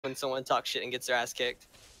when someone talks shit and gets their ass kicked.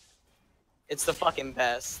 It's the fucking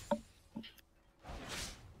best.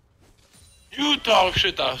 You talk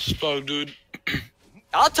shit as fuck, dude.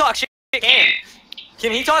 I'll talk shit.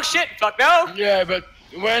 Can he talk shit? Fuck no. Yeah, but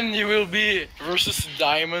when you will be versus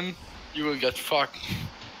Diamond, you will get fucked.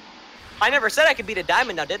 I never said I could beat a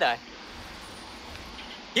diamond, now did I?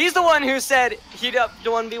 He's the one who said he'd up to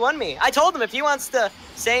 1v1 me. I told him if he wants to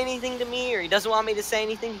say anything to me or he doesn't want me to say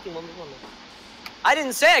anything, he can 1v1 me. I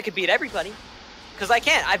didn't say I could beat everybody. Because I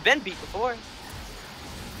can't. I've been beat before.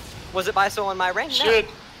 Was it by someone my rank? Shit.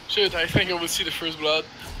 No. Shit, I think I will see the first blood.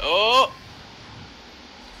 Oh!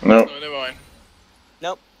 Nope. No, never mind.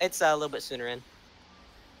 Nope. It's a little bit sooner in.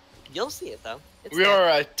 You'll see it, though. We are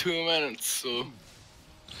at 2 minutes, so...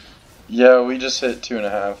 Yeah, we just hit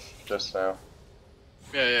 2.5 just now.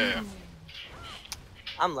 Yeah.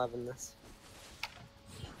 I'm loving this.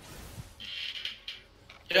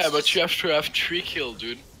 Yeah, but you have to have 3 kills,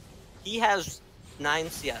 dude. He has 9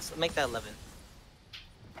 CS. Make that 11.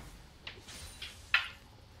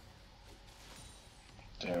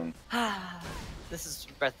 Damn. This is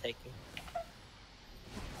breathtaking.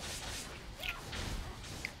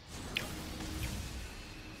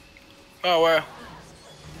 Oh, well.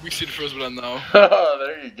 We see the first blood now.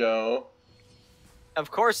 There you go.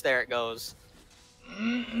 Of course, there it goes. What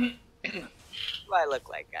do I look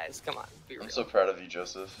like, guys? Come on, be real. I'm so proud of you,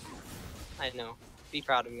 Joseph. I know. Be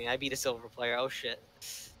proud of me. I beat a silver player. Oh shit.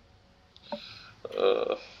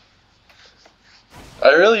 I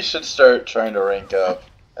really should start trying to rank up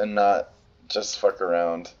and not just fuck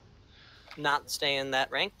around. Not stay in that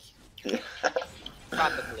rank? Yeah.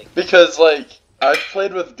 Probably. Because, like, I've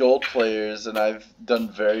played with gold players and I've done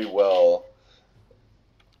very well.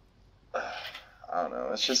 I don't know,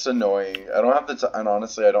 it's just annoying. I don't have the time, and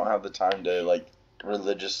honestly, I don't have the time to, like,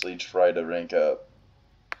 religiously try to rank up.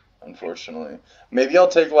 Unfortunately. Maybe I'll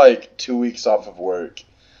take, like, 2 weeks off of work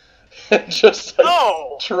and just,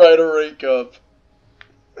 like, try to rank up.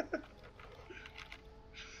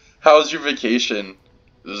 How's your vacation?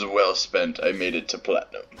 It was well spent. I made it to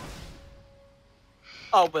platinum.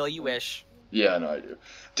 Oh, Will, you wish. Yeah, no, I do.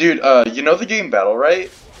 Dude, you know the game Battle,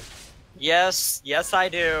 right? Yes, I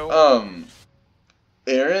do.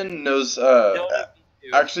 Aaron knows,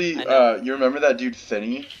 actually, you remember that dude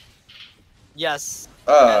Finny? Yes.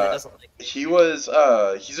 He was,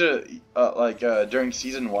 he's during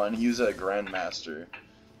Season 1, he was a Grandmaster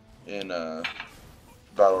in,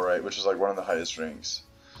 Battle Right, which is, like, one of the highest ranks.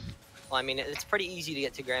 Well, I mean, it's pretty easy to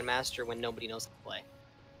get to Grandmaster when nobody knows how to play.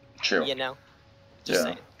 True. You know? Just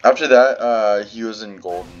saying. After that, he was in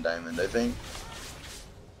Gold and Diamond, I think.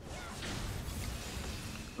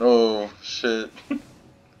 Oh, shit.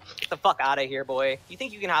 Get the fuck out of here, boy. You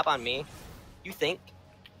think you can hop on me? You think?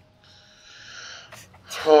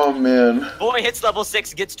 Oh, man. Boy hits level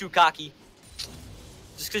 6, gets too cocky.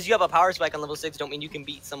 Just because you have a power spike on level 6 don't mean you can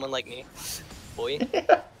beat someone like me. Boy.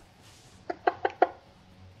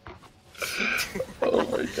 Oh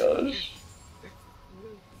my gosh.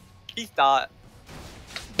 He thought.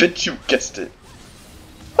 Bitch, you guessed it.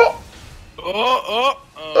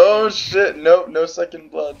 Oh shit, nope, no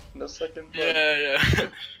second blood. No second blood. Yeah.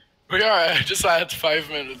 But yeah, I just had 5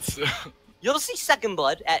 minutes. So. You'll see second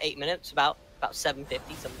blood at 8 minutes, about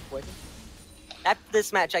 750, 740. After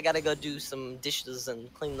this match, I gotta go do some dishes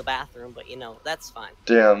and clean the bathroom, but you know, that's fine.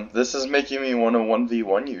 Damn, this is making me want to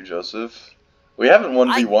 1v1 you, Joseph. We haven't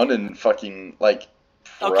 1v1 in fucking, like,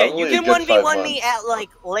 okay, you can 1v1 me at, like,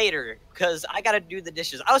 later, because I gotta do the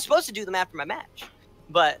dishes. I was supposed to do them after my match,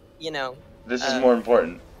 but, you know. This is more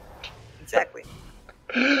important. Exactly.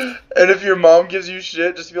 And if your mom gives you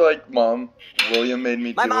shit, just be like, Mom, William made me do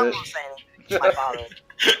it. My mom won't say anything. It's my father.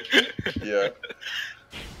 Yeah.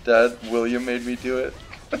 Dad, William made me do it.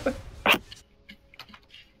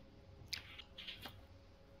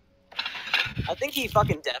 I think he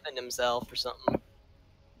fucking deafened himself or something.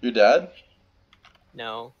 Your dad?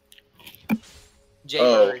 No.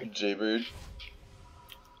 Jaybird. Oh, Jaybird.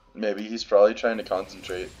 Maybe he's probably trying to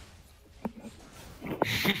concentrate.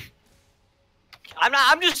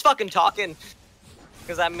 I'm just fucking talking.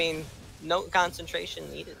 Because I mean, no concentration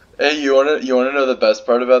needed. Hey, you wanna know the best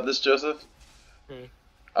part about this, Joseph?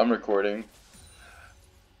 I'm recording.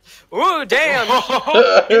 Ooh, damn!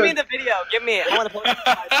 Give me the video. Give me it. I want to post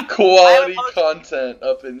it. Quality content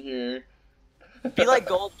up in here. Be like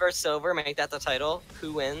gold versus silver. Make that the title.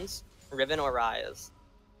 Who wins? Riven or Rise?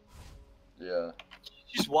 Yeah.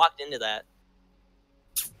 You just walked into that.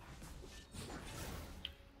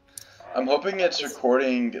 I'm hoping it's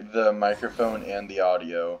recording the microphone and the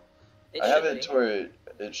audio. I have it to where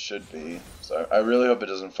it should be. So I really hope it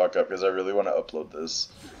doesn't fuck up because I really want to upload this.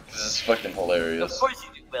 This is fucking hilarious. Of course you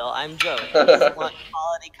do. Will. I'm joking. He doesn't want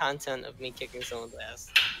quality content of me kicking someone's ass.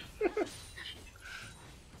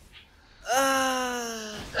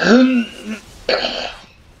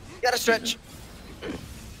 Gotta stretch.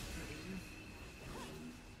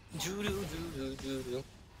 Doo-doo-doo-doo-doo-doo.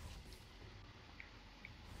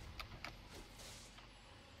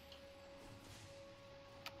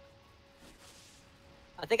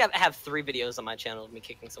 I think I have 3 videos on my channel of me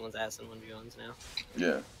kicking someone's ass in 1v1s now.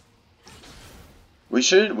 Yeah. We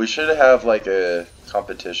should have like a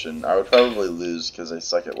competition. I would probably lose because I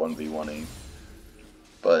suck at 1v1ing.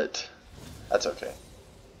 But that's okay.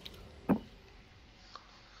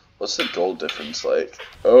 What's the gold difference like?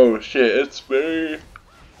 Oh shit, it's very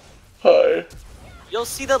high. You'll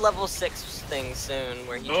see the level 6 thing soon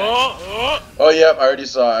where he Oh yeah, I already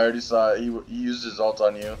saw it. He used his ult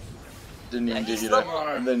on you. Didn't even give you that.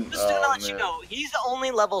 And then, just to let you man. know, he's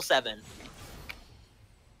only level 7.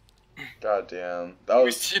 God damn. That We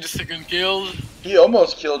was. see the second kill. He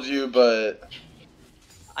almost killed you, but.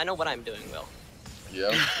 I know what I'm doing, Will.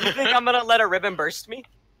 Yeah. You think I'm gonna let a ribbon burst me?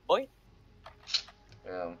 Boy.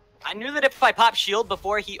 Yeah. I knew that if I popped shield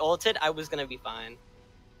before he ulted, I was gonna be fine.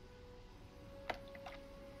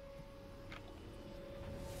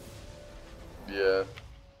 Yeah.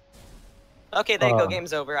 Okay, there you go.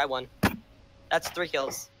 Game's over. I won. That's 3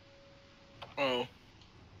 kills. Oh.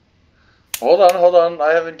 Hold on.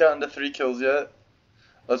 I haven't gotten to 3 kills yet.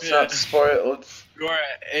 Let's not spoil. Let's. You're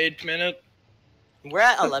at 8 minutes. We're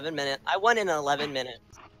at 11 minutes. I won in 11 minutes.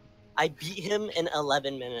 I beat him in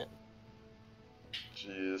 11 minutes.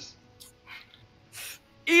 Jeez.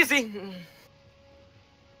 Easy.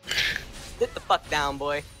 Sit the fuck down,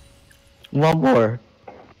 boy. One more.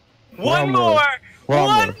 One more.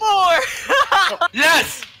 One more.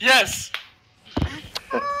 Yes! Yes!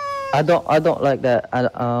 I don't like that.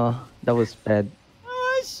 That was bad.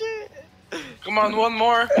 Oh shit. Come on, one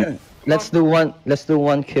more. Let's do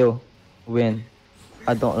one kill. Win.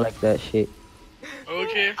 I don't like that shit.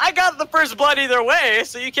 Okay. I got the first blood either way,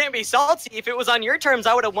 so you can't be salty. If it was on your terms,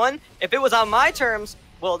 I would have won. If it was on my terms,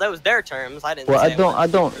 well, that was their terms. I didn't. Well, say I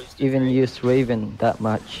don't even use Raven that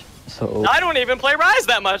much. So I don't even play Rise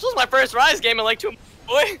that much. This was my first Rise game in like 2 months,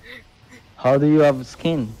 boy. how do you have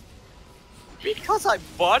skin? Because I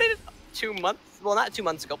bought it 2 months. Well, not 2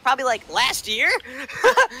 months ago. Probably like last year.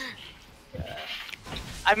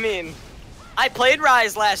 I mean, I played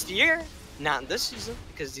Rise last year. Not this season,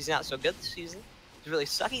 because he's not so good this season. He's really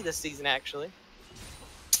sucky this season, actually.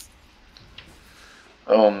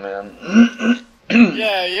 Oh man.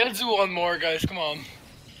 Yeah, let's do one more, guys. Come on.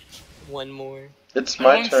 One more. It's I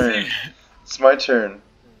my wanna turn. see- It's my turn.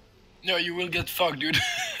 No, you will get fucked, dude.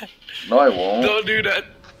 No, I won't. Don't do that.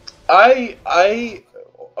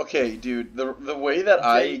 Okay, dude. The way that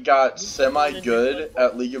I got semi good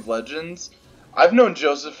at League of Legends, I've known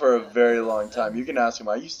Joseph for a very long time. You can ask him.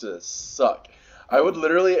 I used to suck. I would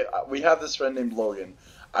literally. We have this friend named Logan.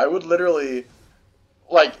 I would literally,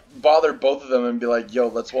 like, bother both of them and be like, "Yo,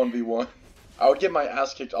 let's 1v1." I would get my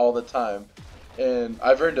ass kicked all the time, and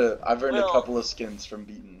I've earned a Well- couple of skins from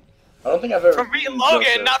beating. I don't think I've ever From beating beaten Logan,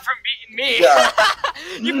 Joseph. not from beating me. Yeah.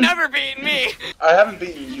 You've never beaten me. I haven't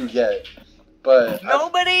beaten you yet, but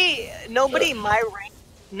Nobody my rank,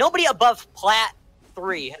 nobody above Plat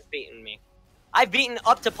 3 has beaten me. I've beaten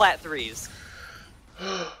up to Plat 3s.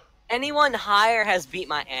 Anyone higher has beat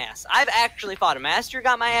my ass. I've actually fought a master,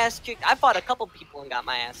 got my ass kicked. I fought a couple people and got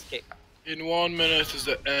my ass kicked. In 1 minute is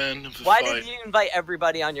the end of the Why fight. did you invite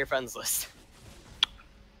everybody on your friends list?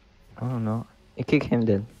 I don't know. You kick him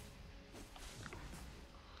then.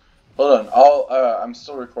 hold on. I'm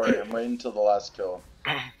still recording. I'm waiting until the last kill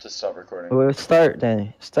to stop recording. We'll start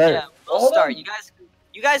then. Start. Yeah, we'll Hold start. on.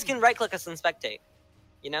 You guys can right click us and spectate.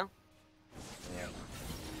 You know?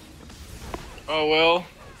 Oh well.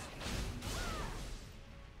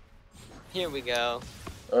 Here we go.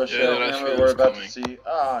 Oh shit! Yeah, I that's remember really we're about coming. to see.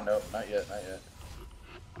 Ah, no, not yet.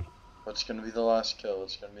 What's gonna be the last kill?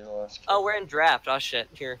 What's gonna be the last kill? Oh, we're in draft. Oh shit.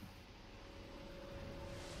 Here.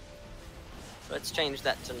 Let's change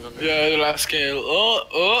that to none. Yeah, the last kill.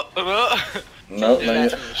 Oh. No, Yeah, not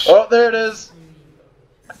yet. that's- Oh, there it is.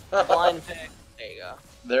 Blind pick. There you go.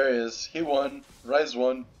 There he is. He won. Rise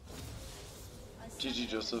won. GG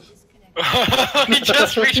Joseph. He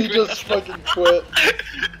just reached He just fucking quit.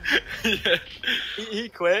 Yeah. He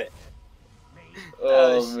quit.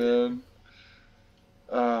 Oh shit. man.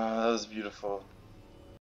 Ah, that was beautiful.